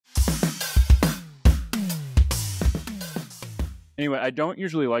Anyway, I don't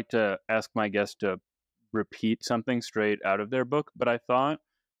usually like to ask my guests to repeat something straight out of their book, but I thought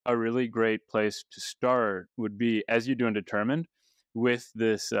a really great place to start would be, as you do in Determined, with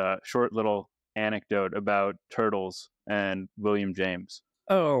this short little anecdote about turtles and William James.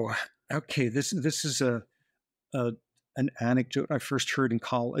 Oh, okay. This is a an anecdote I first heard in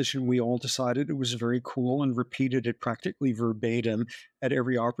college, and we all decided it was very cool and repeated it practically verbatim at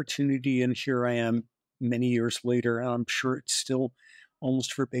every opportunity. And here I am many years later, and I'm sure it's still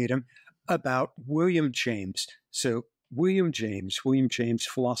almost verbatim about William James. So William James,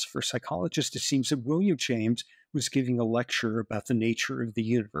 philosopher, psychologist, it seems that William James was giving a lecture about the nature of the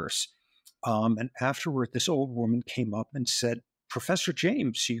universe. And afterward, this old woman came up and said, "Professor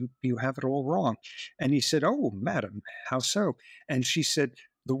James, you have it all wrong." And he said, "Oh, madam, how so?" And she said,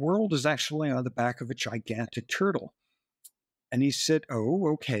 "The world is actually on the back of a gigantic turtle." And he said, "Oh,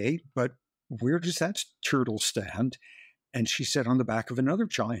 okay, but where does that turtle stand?" And she said, "On the back of another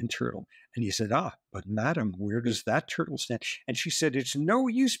giant turtle." And he said, "Ah, but madam, where does that turtle stand?" And she said, "It's no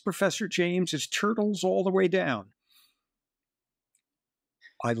use, Professor James, it's turtles all the way down."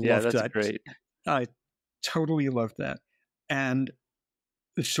 I Yeah, loved that's that. great. I totally loved that. And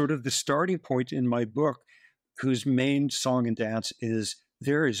sort of the starting point in my book, whose main song and dance is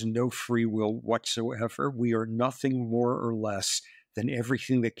there is no free will whatsoever. We are nothing more or less than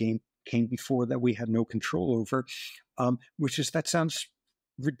everything that came before that we had no control over, which is, that sounds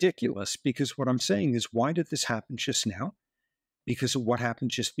ridiculous, because what I'm saying is, why did this happen just now? Because of what happened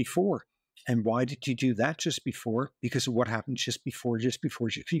just before. And why did you do that just before? Because of what happened just before, just before,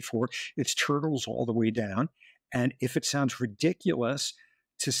 just before. It's turtles all the way down. And if it sounds ridiculous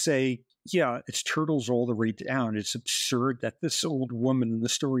to say, yeah, it's turtles all the way down, it's absurd that this old woman in the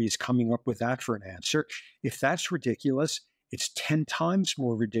story is coming up with that for an answer. If that's ridiculous, it's 10 times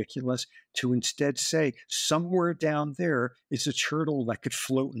more ridiculous to instead say somewhere down there is a turtle that could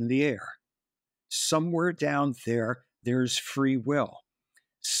float in the air. Somewhere down there, there's free will.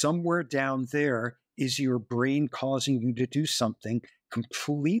 Somewhere down there is your brain causing you to do something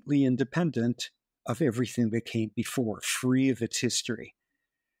completely independent of everything that came before, free of its history.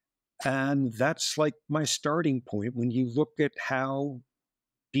 And that's like my starting point. When you look at how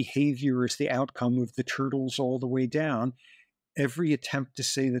behavior is the outcome of the turtles all the way down, every attempt to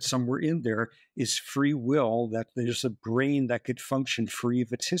say that somewhere in there is free will, that there's a brain that could function free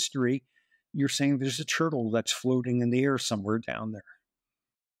of its history, you're saying there's a turtle that's floating in the air somewhere down there.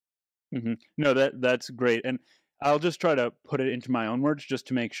 No, that's great. And I'll just try to put it into my own words just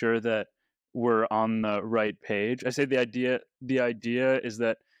to make sure that we're on the right page. I say the idea is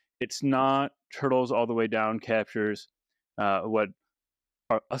that it's not turtles all the way down captures what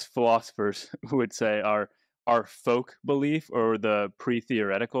us philosophers would say our folk belief, or the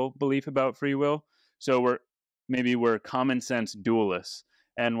pre-theoretical belief about free will. So we're common sense dualists.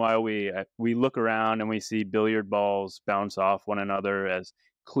 And while we look around and we see billiard balls bounce off one another as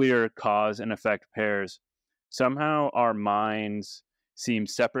clear cause and effect pairs, somehow our minds seem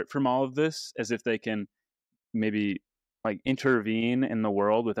separate from all of this, as if they can maybe like intervene in the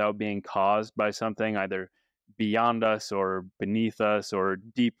world without being caused by something either beyond us or beneath us or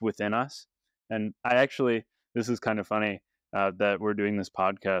deep within us. And this is kind of funny that we're doing this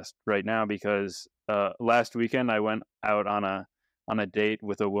podcast right now, because last weekend I went out on a date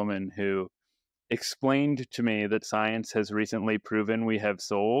with a woman who explained to me that science has recently proven we have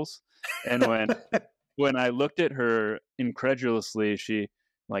souls. And when I looked at her incredulously, she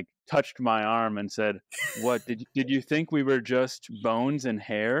like touched my arm and said, "What did you think we were just bones and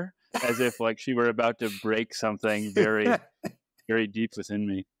hair?" As if like she were about to break something very, very deep within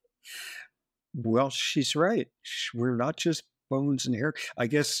me. Well, she's right. We're not just bones and hair. I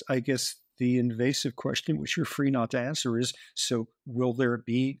guess the invasive question, which you're free not to answer, is, so will there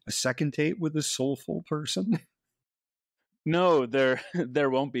be a second date with a soulful person? No, there there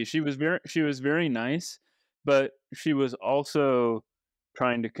won't be. She was very nice, but she was also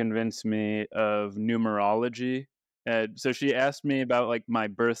trying to convince me of numerology. And so she asked me about like my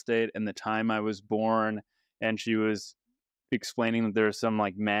birth date and the time I was born, and she was explaining that there's some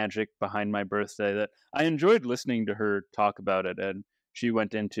like magic behind my birthday. That I enjoyed listening to her talk about it, and she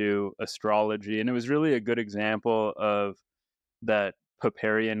went into astrology, and it was really a good example of that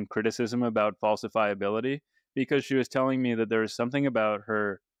Popperian criticism about falsifiability, because she was telling me that there was something about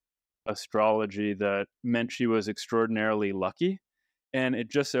her astrology that meant she was extraordinarily lucky. And it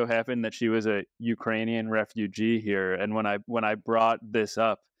just so happened that she was a Ukrainian refugee here. And when I brought this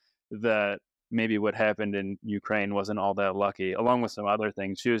up, that maybe what happened in Ukraine wasn't all that lucky, along with some other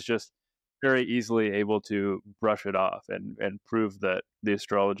things, she was just very easily able to brush it off and prove that the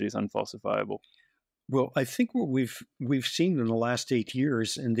astrology is unfalsifiable. Well, I think what we've seen in the last 8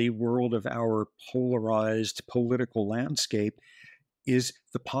 years in the world of our polarized political landscape is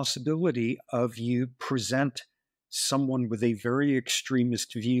the possibility of you present someone with a very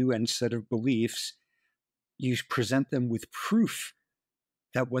extremist view and set of beliefs. You present them with proof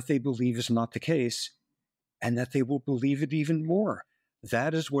that what they believe is not the case, and that they will believe it even more.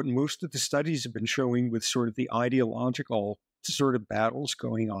 That is what most of the studies have been showing with sort of the ideological sort of battles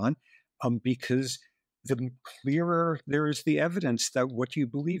going on, because the clearer there is the evidence that what you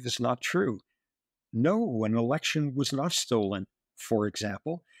believe is not true. No, an election was not stolen, for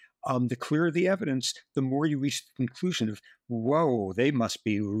example. The clearer the evidence, the more you reach the conclusion of, whoa, they must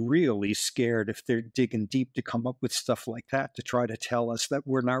be really scared if they're digging deep to come up with stuff like that to try to tell us that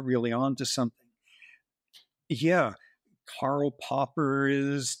we're not really on to something. Yeah, Karl Popper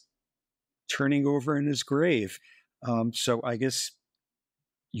is turning over in his grave. So I guess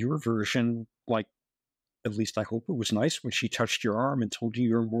your version, like, at least I hope it was nice when she touched your arm and told you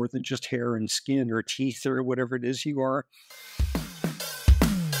you're more than just hair and skin or teeth or whatever it is you are.